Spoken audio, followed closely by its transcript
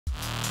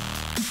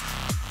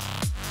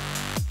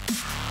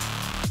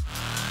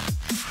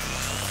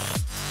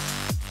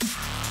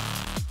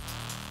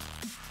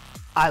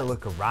I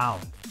look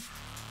around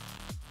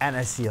and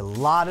I see a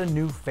lot of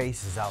new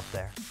faces out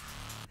there.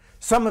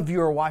 Some of you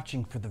are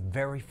watching for the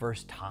very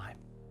first time.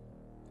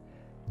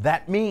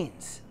 That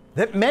means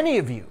that many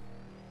of you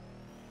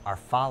are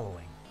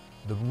following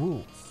the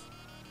rules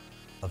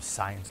of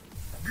science.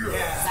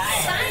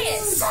 Yeah.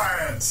 Science!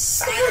 Science!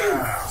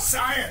 Science!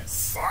 Science!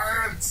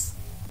 Science!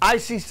 I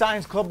see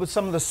Science Club with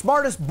some of the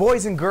smartest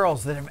boys and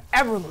girls that have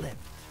ever lived.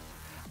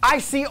 I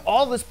see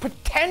all this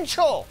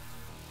potential.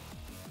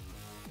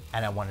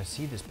 And I want to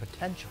see this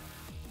potential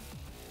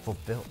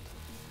fulfilled.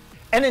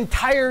 An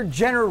entire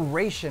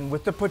generation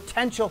with the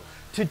potential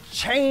to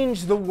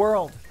change the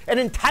world. An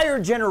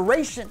entire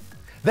generation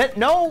that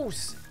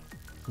knows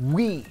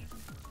we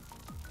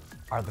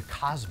are the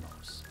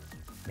cosmos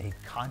made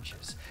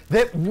conscious.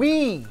 That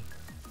we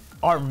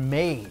are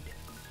made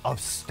of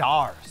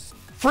stars.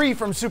 Free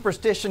from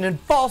superstition and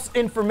false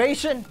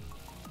information.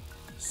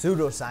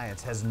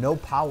 Pseudoscience has no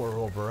power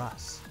over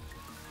us.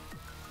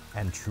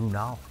 And true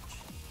knowledge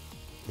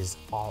is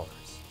ours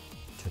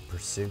to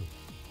pursue.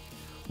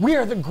 We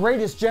are the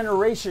greatest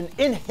generation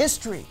in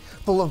history,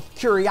 full of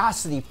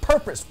curiosity,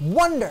 purpose,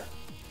 wonder.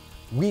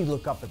 We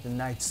look up at the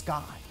night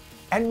sky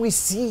and we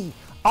see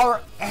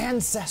our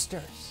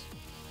ancestors.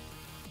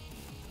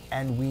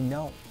 And we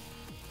know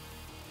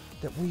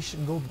that we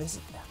should go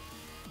visit them.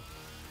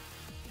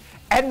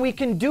 And we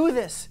can do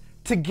this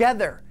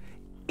together,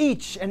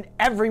 each and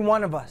every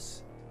one of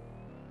us,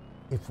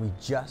 if we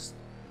just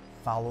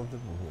follow the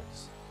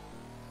rules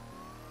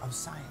of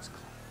Science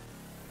Club.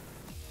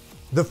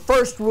 The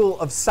first rule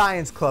of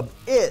Science Club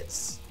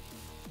is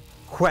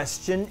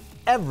question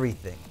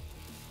everything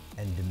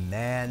and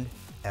demand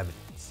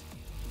evidence.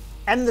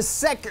 And the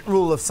second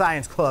rule of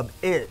Science Club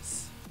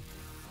is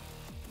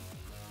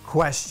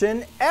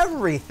question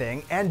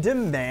everything and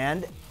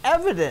demand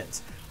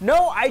evidence.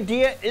 No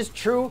idea is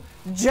true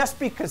just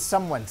because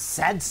someone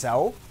said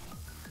so.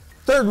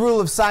 Third rule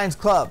of Science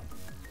Club,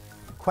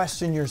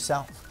 question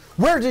yourself.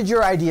 Where did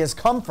your ideas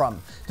come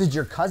from? Did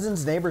your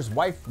cousin's neighbor's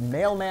wife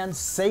mailman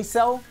say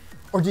so?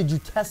 Or did you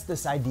test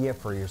this idea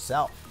for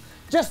yourself?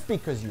 Just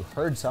because you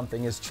heard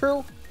something is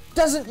true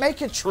doesn't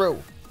make it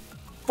true.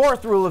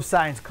 Fourth rule of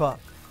Science Club,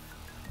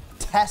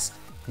 test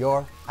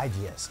your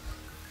ideas.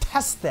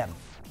 Test them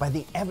by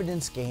the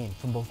evidence gained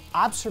from both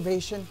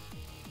observation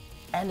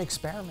and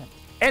experiment.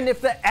 And if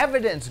the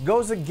evidence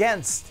goes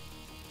against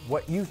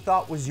what you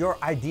thought was your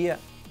idea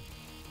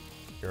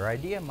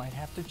might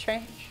have to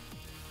change.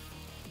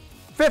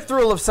 Fifth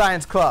rule of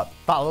Science Club,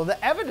 follow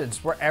the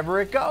evidence wherever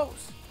it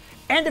goes.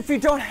 And if you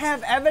don't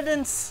have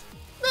evidence,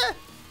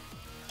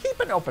 keep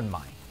an open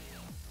mind.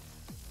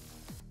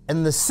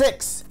 And the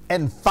sixth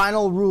and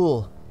final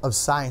rule of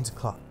Science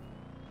Club,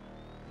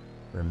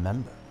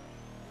 remember,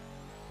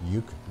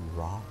 you could be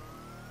wrong.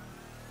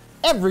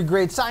 Every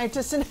great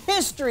scientist in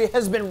history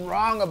has been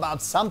wrong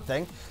about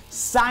something.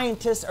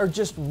 Scientists are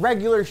just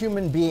regular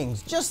human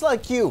beings, just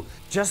like you,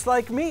 just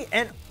like me,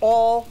 and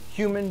all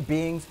human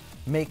beings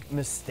make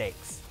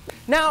mistakes.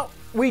 Now,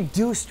 we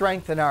do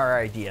strengthen our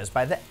ideas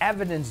by the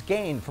evidence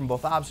gained from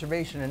both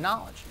observation and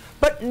knowledge,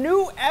 but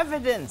new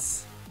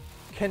evidence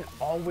can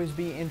always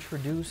be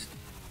introduced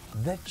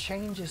that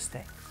changes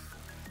things.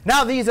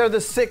 Now, these are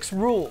the 6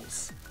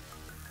 rules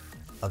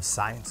of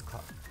Science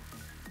Club,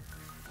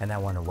 and I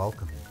want to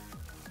welcome you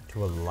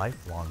to a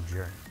lifelong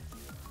journey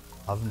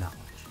of knowledge.